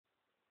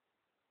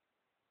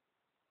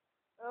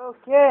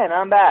Okay, and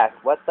I'm back.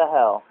 What the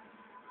hell?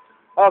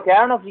 Okay, I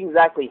don't know if you can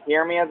exactly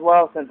hear me as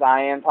well since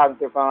I am talking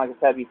through the phone, like I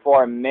said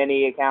before,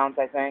 many accounts,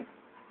 I think.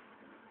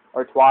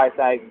 Or twice,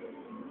 I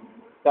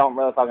don't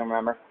really fucking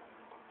remember.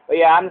 But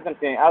yeah, I'm just gonna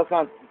think. I was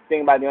gonna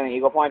think about doing the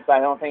Eagle points, but I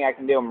don't think I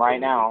can do them right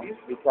now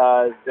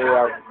because they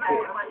are.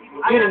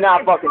 You did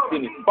not fucking see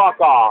me. Fuck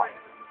off.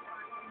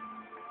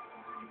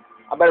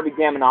 I better be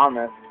jamming on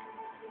this.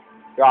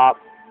 Drop,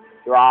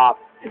 drop,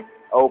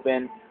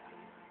 open.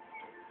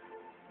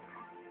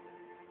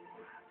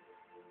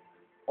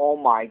 Oh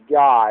my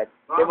god.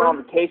 They went on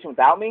vacation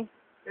without me?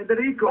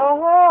 Federico!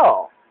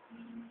 Oh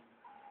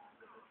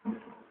hell.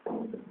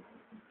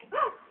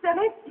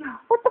 Celestio!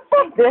 What the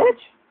fuck,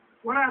 bitch?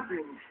 What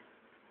happened?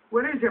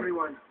 Where is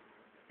everyone?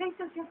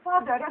 Penso your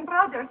father and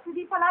brother to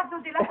the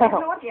Palazzo della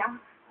Signoria.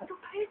 To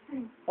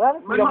prison.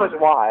 Well, you know much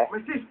why. My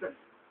sister,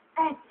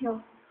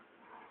 Ezio.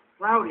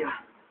 Claudia.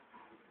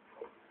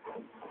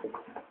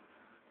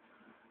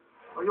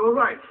 Are you all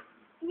right?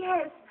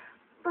 Yes,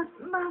 but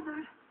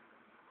mother.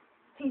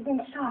 She's in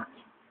shock.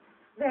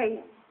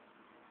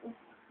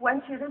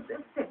 When she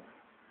resisted.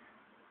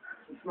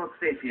 It's not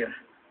safe here.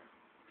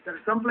 Is there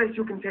someplace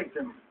you can take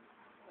them?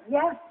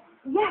 Yes,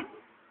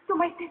 to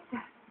my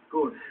sister.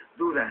 Good.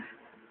 Do that.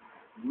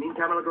 In the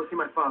meantime, I'll go see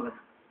my father.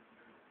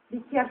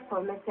 Be careful,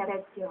 Mr.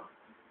 Ezio.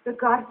 The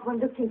guards were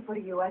looking for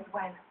you as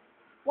well.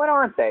 When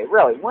aren't they?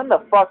 Really? When the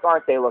fuck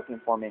aren't they looking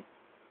for me?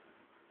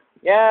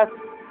 Yes.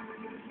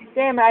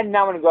 Damn it, I did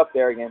not want to go up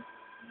there again.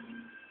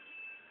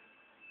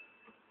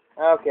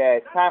 Okay,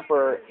 it's time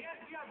to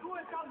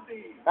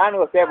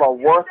go save a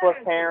worthless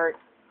parent,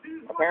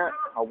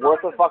 a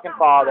worthless fucking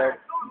father,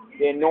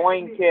 the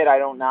annoying kid I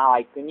don't know.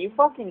 Like, can you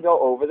fucking go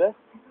over this?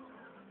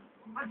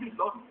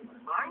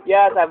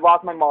 Yes, I've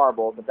lost my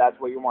marbles, if that's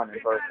what you're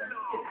wondering, person.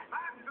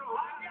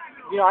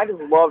 You know, I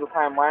just love to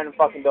climb random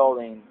fucking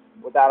buildings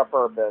without a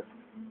purpose.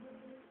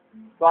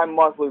 So I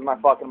must lose my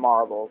fucking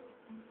marbles.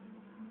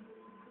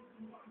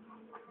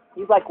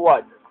 He's like,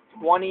 what,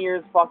 20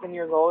 years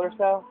old or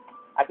so?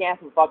 I can't have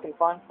some fucking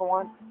fun for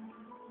once?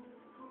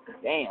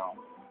 Damn.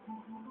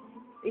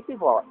 These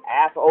people are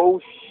ass.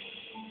 Oh,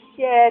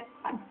 shit.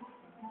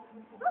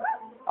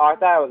 Oh, I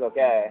thought it was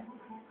okay.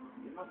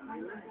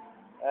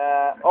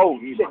 Oh,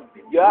 shit.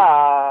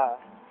 Yeah.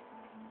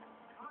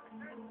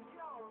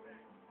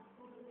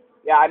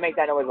 Yeah, I make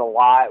that noise a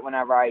lot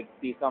whenever I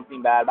see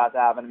something bad about to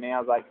happen to me.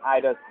 I'm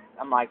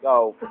like,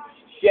 oh,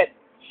 shit.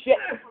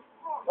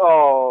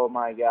 Oh,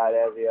 my God,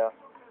 Ezio.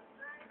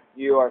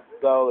 You are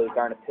slowly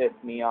starting to piss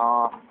me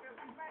off.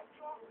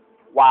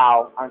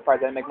 Wow, I'm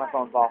surprised I didn't make my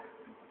phone fall.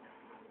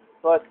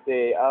 So let's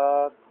see,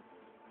 I'm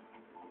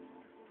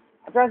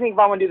trying to think if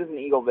I want to do this in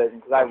Eagle Vision,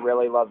 because I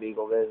really love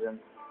Eagle Vision.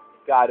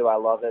 God, do I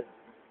love it.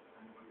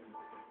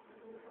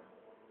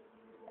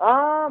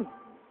 No,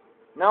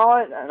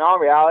 in all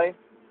reality,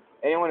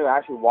 anyone who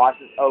actually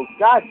watches, oh,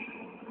 God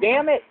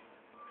damn it!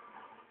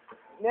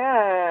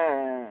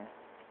 Nah.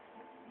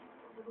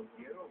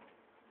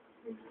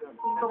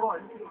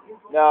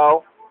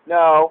 No.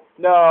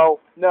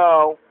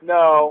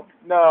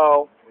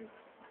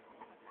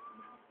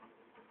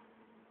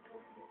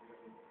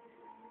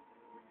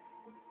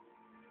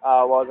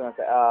 What was I gonna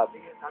say?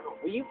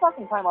 Will you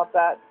fucking climb up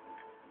that?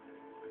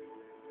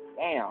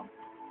 Damn.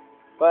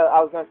 But I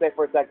was gonna say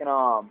for a second,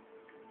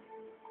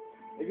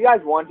 if you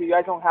guys want to, you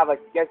guys have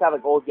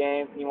like old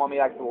games and you want me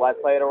like to let's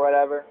play it or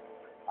whatever,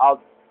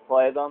 I'll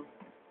play them.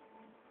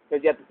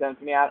 Cause you have to send it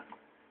to me out.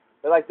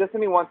 But like, just to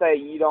me ones that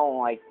you don't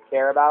like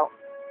care about.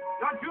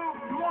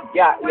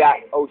 Yeah.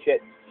 Oh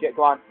shit.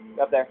 Come on,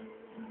 get up there.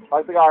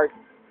 Talk to the guard.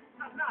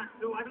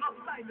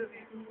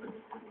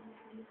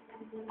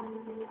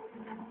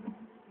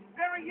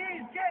 There he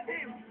is! Get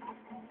him!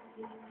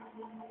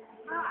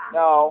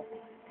 No.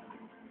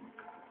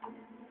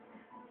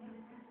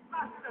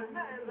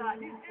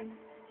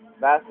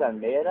 Basta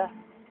mera.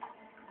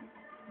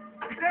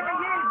 There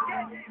he is!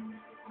 Get him!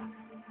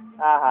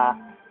 Uh-huh.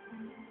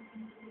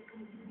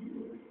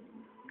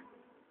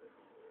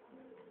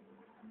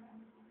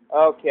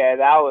 Okay,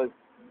 that was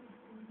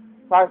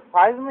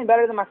surprisingly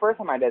better than my first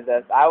time I did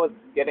this. I was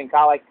getting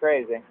caught like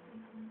crazy.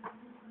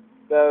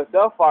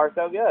 So far,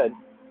 so good.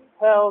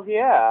 Hells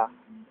yeah.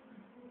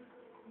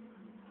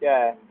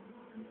 Okay.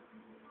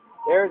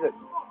 There's a,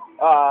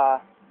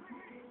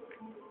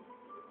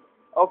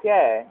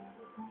 okay.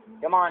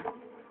 Come on.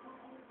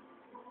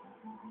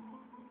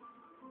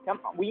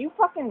 Will you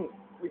fucking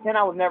pretend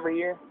I was never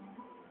here?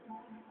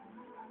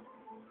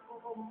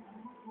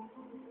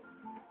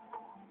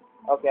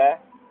 Okay.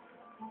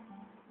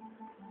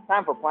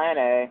 Time for plan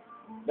A.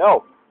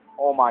 No.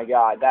 Oh my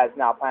god, that's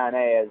not plan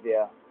A,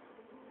 Ezio.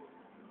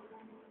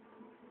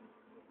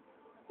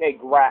 Okay,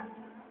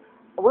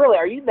 Really,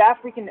 are you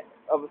that freaking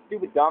of a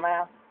stupid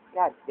dumbass?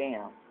 God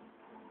damn.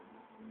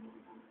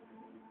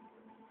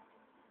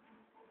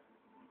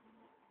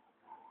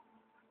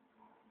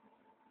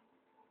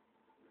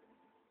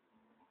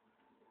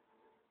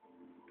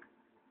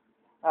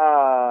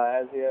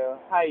 Ezio,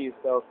 how you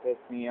so piss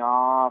me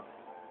off?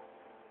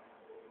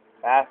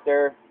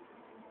 Faster.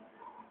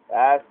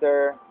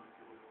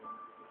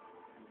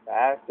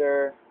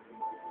 faster.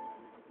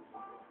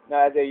 No,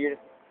 Isaiah, you're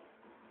just...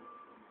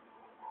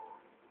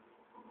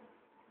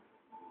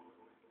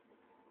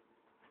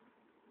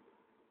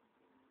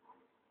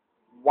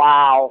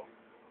 Wow.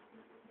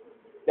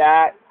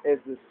 That is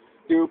the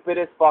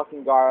stupidest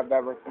fucking guard I've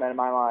ever met in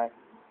my life.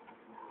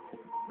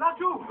 Not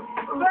you!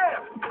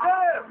 There!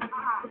 There!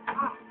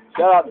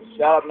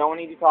 Shut up, no one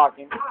needs you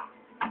talking.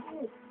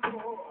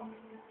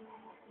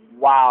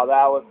 Wow,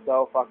 that was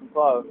so fucking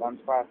close. I'm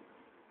surprised.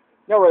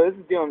 No way, this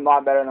is doing a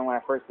lot better than when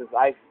I first did.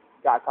 I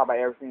got caught by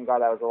every single guy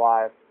that was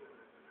alive.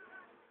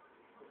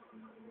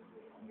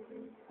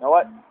 You know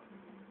what?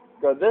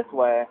 Go this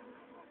way.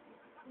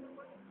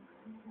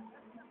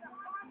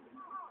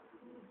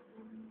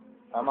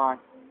 Come on.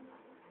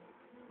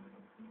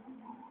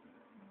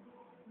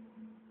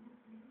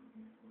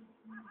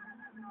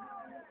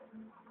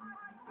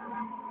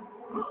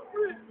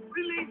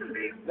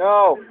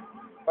 No!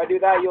 If I do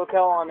that, you'll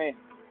tell on me.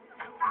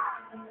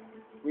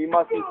 We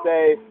must be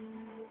safe.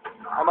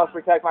 I must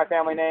protect my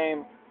family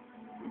name.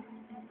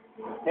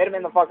 Hit him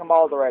in the fucking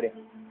balls already.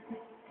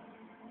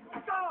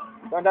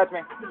 Don't touch me.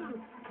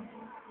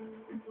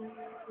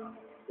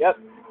 Yep.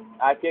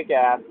 I kick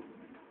ass.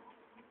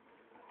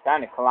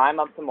 Time to climb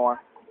up some more.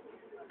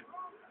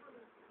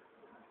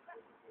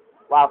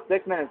 Wow,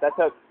 6 minutes. That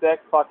took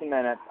 6 fucking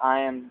minutes. I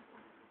am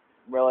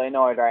really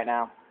annoyed right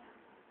now.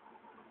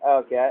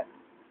 Okay.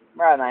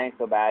 Well, that ain't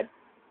so bad.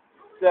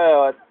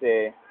 So, let's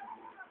see.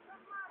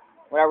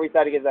 Whenever we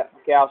decide to get that...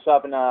 Okay, I'll show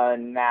up in,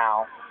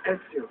 now.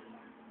 Ezio.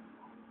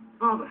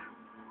 Father.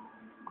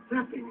 What's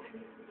happening?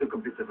 Took a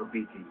bit of a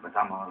beating, but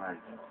I'm all right.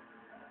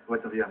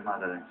 What of your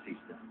mother and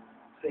sister?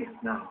 Say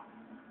it now.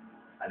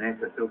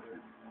 Annetta took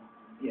them.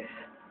 Yes.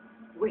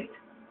 Wait.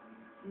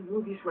 You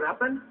knew this would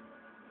happen?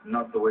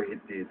 Not the way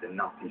it did, and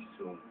not this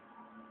soon.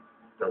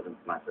 Doesn't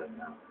matter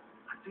now.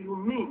 What do you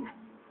mean?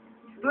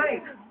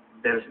 Explain.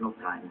 There's no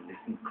time.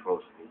 Listen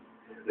closely.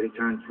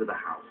 Return to the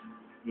house.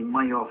 In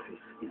my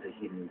office is a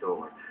hidden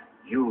door.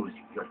 Use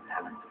your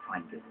talent to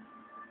find it.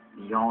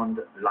 Beyond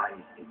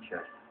lies a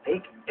chest.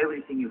 Take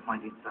everything you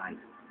find inside.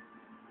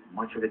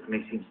 Much of it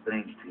may seem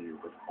strange to you,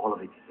 but all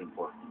of it is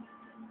important.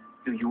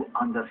 Do you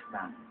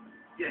understand?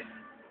 Yes.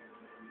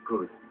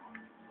 Good.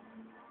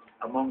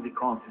 Among the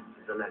contents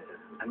is a letter,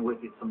 and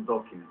with it some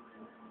documents.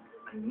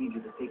 I need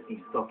you to take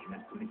these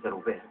documents to Mr.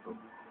 Roberto.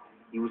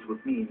 He was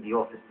with me in the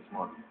office this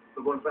morning.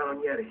 The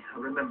Gonfalonieri, I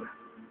remember.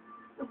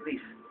 Now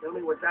please, tell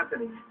me what's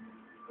happening.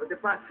 What the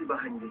Pazzi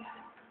behind this?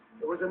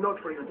 There was a note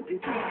for you to give you.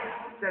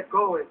 It said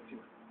go, Ezio.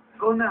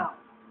 Go now.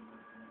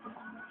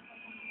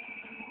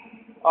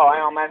 Oh, I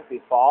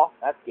automatically fall?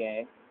 That's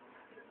gay.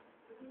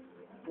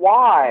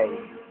 Why?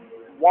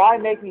 Why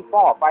make me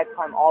fall if I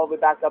climb all the way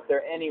back up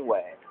there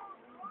anyway?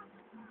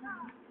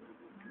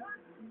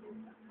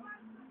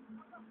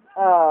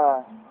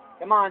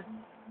 Come on.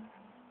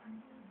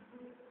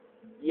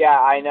 Yeah,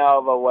 I know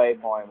of a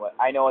waypoint.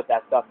 I know what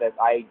that stuff is.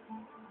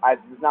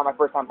 It's not my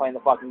first time playing the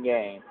fucking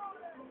game.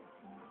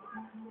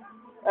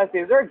 Let's see,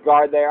 is there a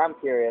guard there? I'm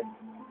curious.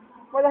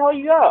 Where the hell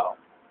you go?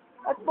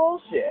 That's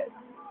bullshit.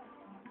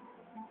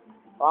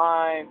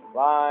 Climb,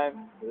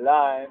 climb,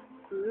 climb,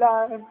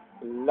 climb,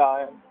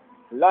 climb,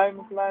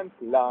 climb, climb,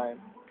 climb.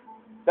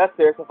 That's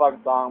seriously a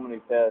fucking song. I'm gonna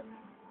be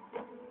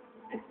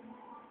pissed.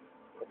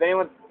 If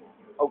anyone...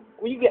 Oh,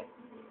 will you get...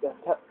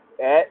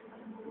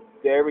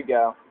 There we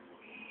go.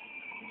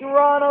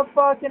 Geronimo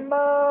fucking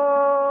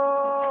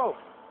Mo!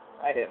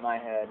 I hit my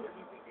head.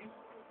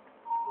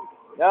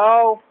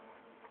 No!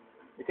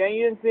 Pretend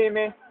you didn't see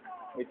me.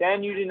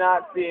 Pretend you did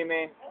not see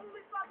me.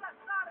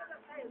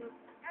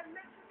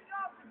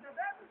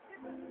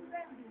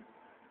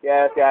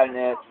 Yeah, it's got an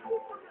itch.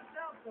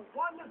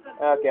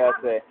 Okay,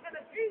 let's see.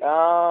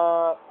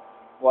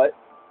 What?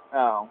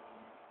 Oh.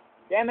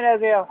 Damn it,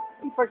 Ezio.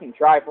 You freaking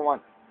try for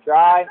once.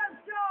 Try.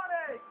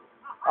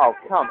 Oh,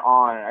 come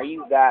on. Are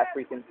you that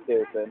freaking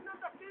stupid?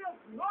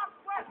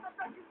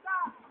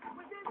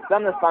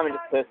 Some of this climbing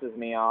just pisses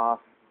me off.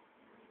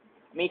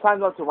 I mean, he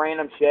climbs up to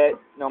random shit,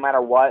 no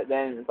matter what,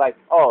 then it's like,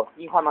 oh,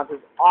 you can climb on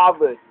this,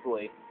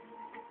 obviously.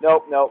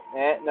 Nope, nope,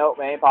 nope,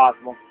 ain't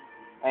possible.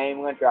 I ain't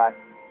even gonna try.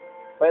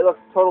 But it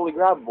looks totally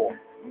grabbable.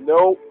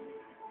 Nope.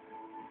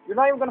 You're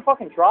not even gonna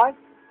fucking try?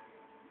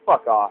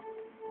 Fuck off.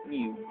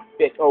 You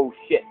bitch. Oh,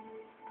 shit.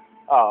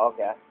 Oh,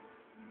 okay.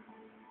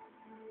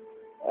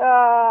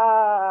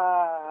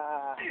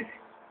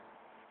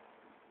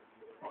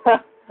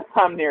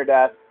 I'm near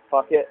death.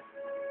 Fuck it.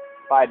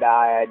 If I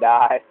die, I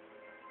die.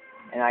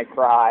 And I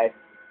cry.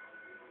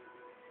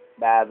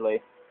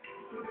 Badly.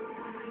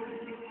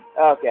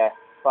 Okay.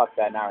 Fuck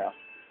that, not real.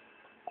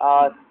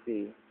 Let's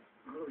see.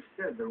 Who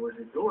said there was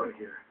a door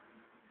here?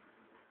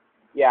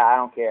 Yeah, I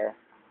don't care.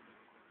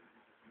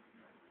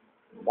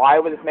 Why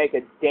would this make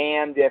a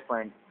damn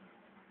difference?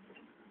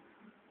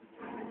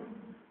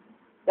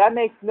 That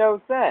makes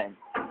no sense.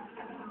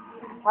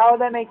 How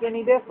would that make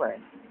any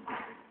difference?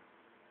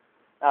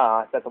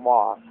 Oh, it's at the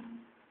wall.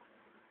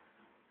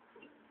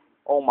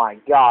 Oh my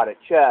god, a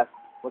chest.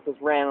 Let's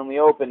just randomly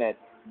open it.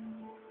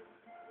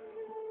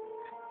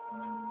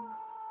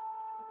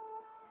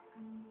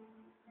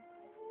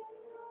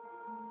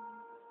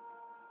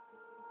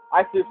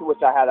 I seriously wish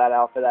I had that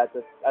outfit. That's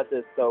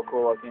just so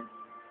cool looking.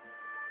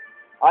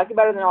 I like it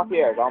better than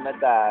Altier's, I'll admit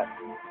that.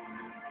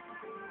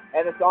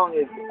 And the song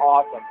is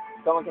awesome.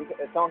 If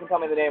someone can tell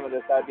me the name of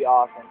this, that would be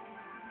awesome.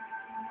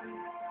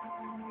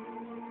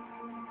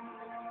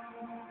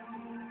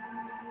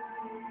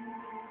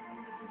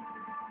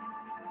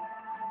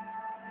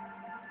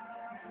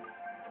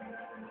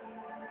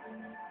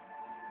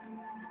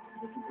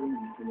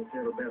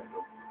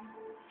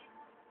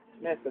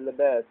 Mr.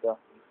 Roberto.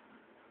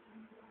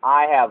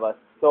 I have a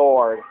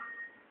sword.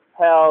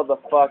 Hell the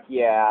fuck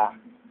yeah.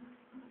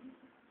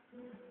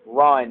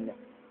 Run.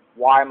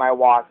 Why am I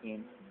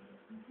walking?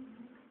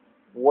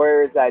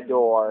 Where's that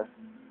door?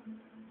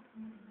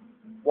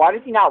 Why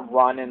does he not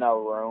run in a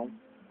room?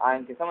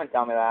 Can someone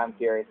tell me that? I'm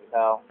curious as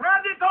hell.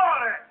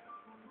 Traditore!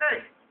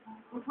 Hey,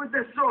 what's with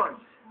the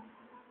swords?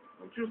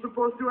 Aren't you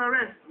supposed to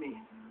arrest me?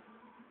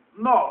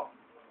 No.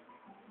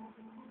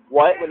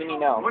 What? What do you mean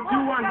no? What do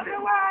you want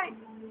then?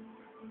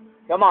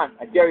 Come on,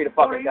 I dare you to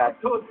fuck For with you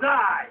that. to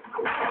die.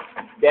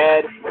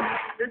 Dead.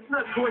 That's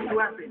not going to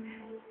happen.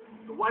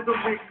 So why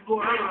don't we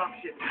explore other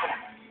options?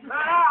 There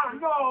are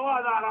no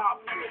other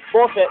options.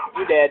 Bullshit,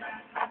 you dead.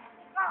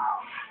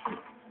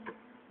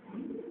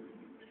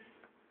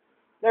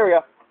 There we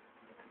go.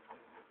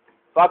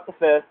 Fuck the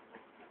fist.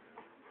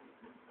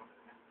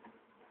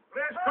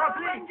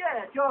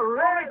 You're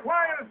ready.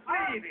 Requires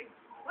feeding.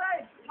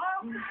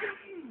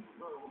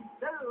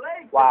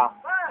 Wow.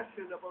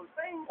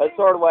 Put the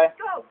sword away.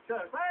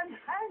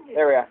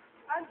 There we go.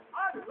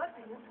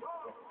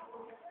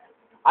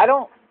 I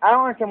don't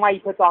understand why he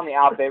puts on the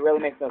outfit. It really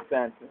makes no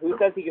sense. Who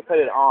says he could put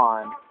it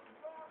on?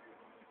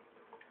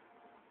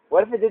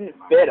 What if it didn't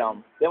fit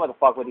him? Then what the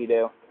fuck would he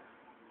do?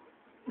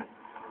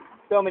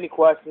 So many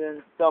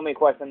questions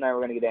never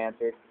gonna get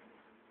answered.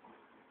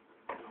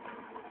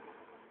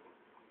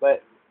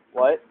 But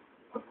what?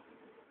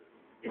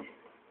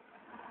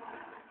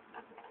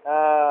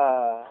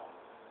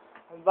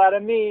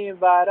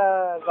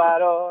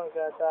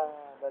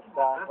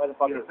 Where the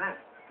fuck is that?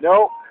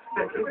 Nope.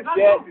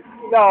 Shit.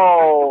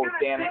 No,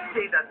 damn it.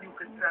 Say that new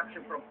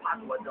contraption from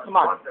Padua does Come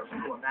on. wonders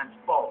to a man's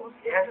balls,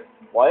 yes?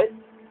 What?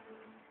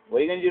 What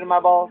are you gonna do to my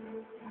balls?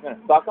 You gonna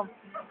suck them?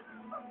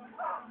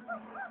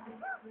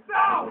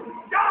 No!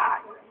 Die!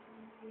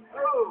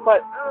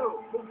 But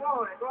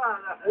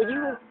would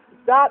you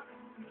stop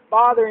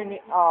bothering me?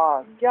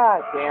 Oh,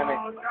 god damn it.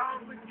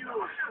 Down with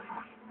you.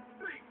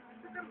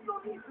 There's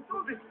no need to do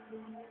this.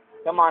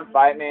 Come on,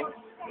 fight me.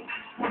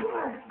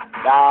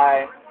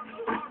 Die.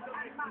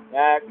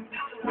 Next.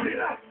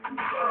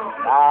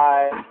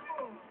 Die.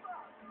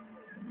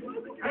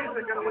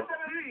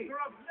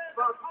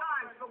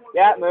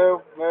 Yeah,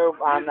 move.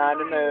 I'm not in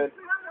the mood.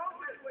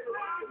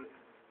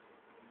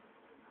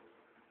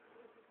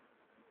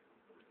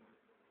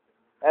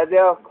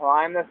 Ezio,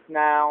 climb this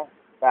now.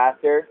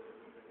 Faster.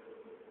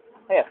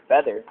 Hey, a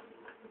feather.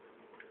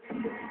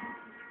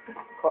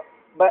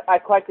 But I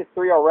collected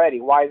 3 already.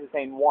 Why is it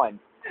saying 1?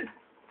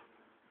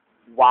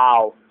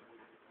 Wow.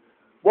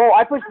 Whoa,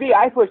 I pushed B.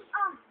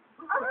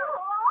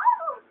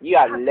 You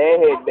got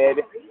laid,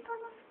 baby.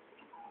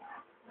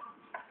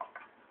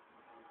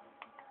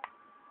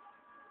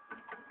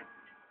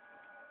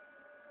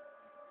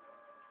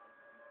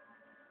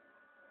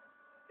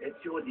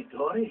 Ezio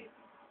Auditore?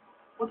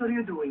 What are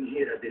you doing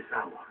here at this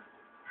hour?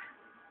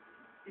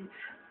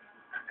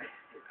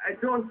 I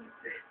don't...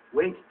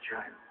 Wait,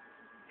 child.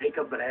 Take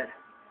a breath.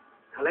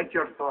 Collect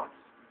your thoughts.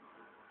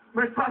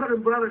 My father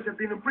and brothers have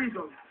been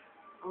imprisoned.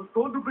 I was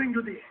told to bring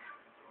you this.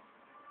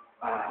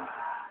 Ah.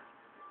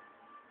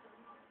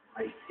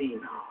 I see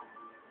now.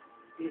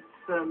 It's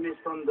a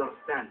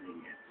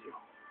misunderstanding, Ezio.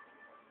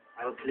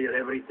 I'll clear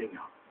everything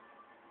up.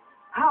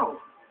 How?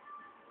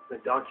 The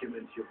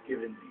documents you've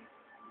given me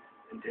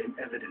contain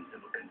evidence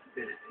of a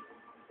conspiracy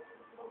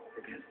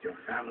against your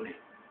family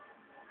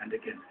and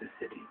against the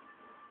city.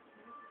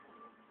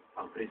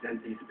 I'll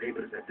present these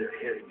papers at their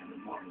hearing in the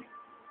morning,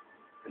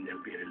 and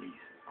they'll be released.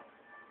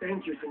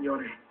 Thank you,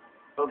 Signore.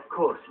 Of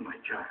course, my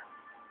child.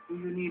 Do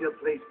you need a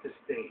place to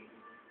stay?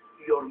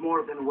 You're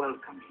more than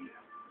welcome here.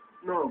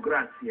 No,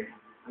 grazie.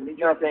 I'll meet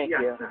you No, at the thank you.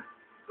 piazza.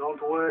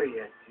 Don't worry,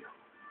 Ezio.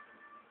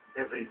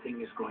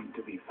 Everything is going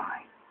to be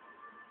fine.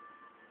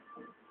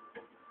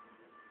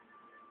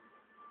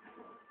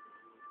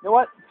 You know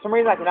what? For some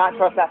reason I cannot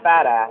trust that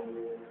fat ass.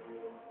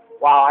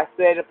 Wow, I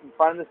stayed up in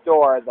front of this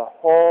door the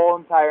whole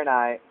entire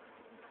night.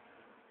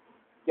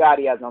 God,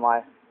 he has no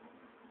life.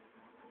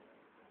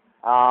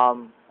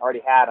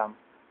 Already had him.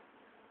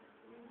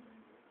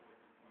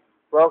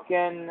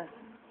 Broken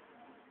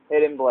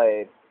hidden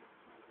blade.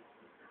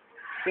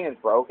 This thing is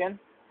broken?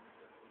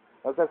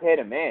 Looks okay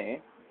to me.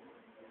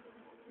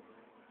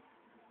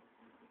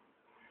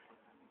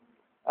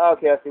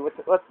 Okay, let's see. What's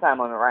the time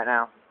limit right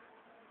now?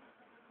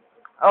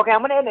 Okay,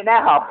 I'm gonna end it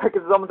now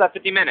because it's almost at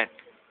 50 minutes.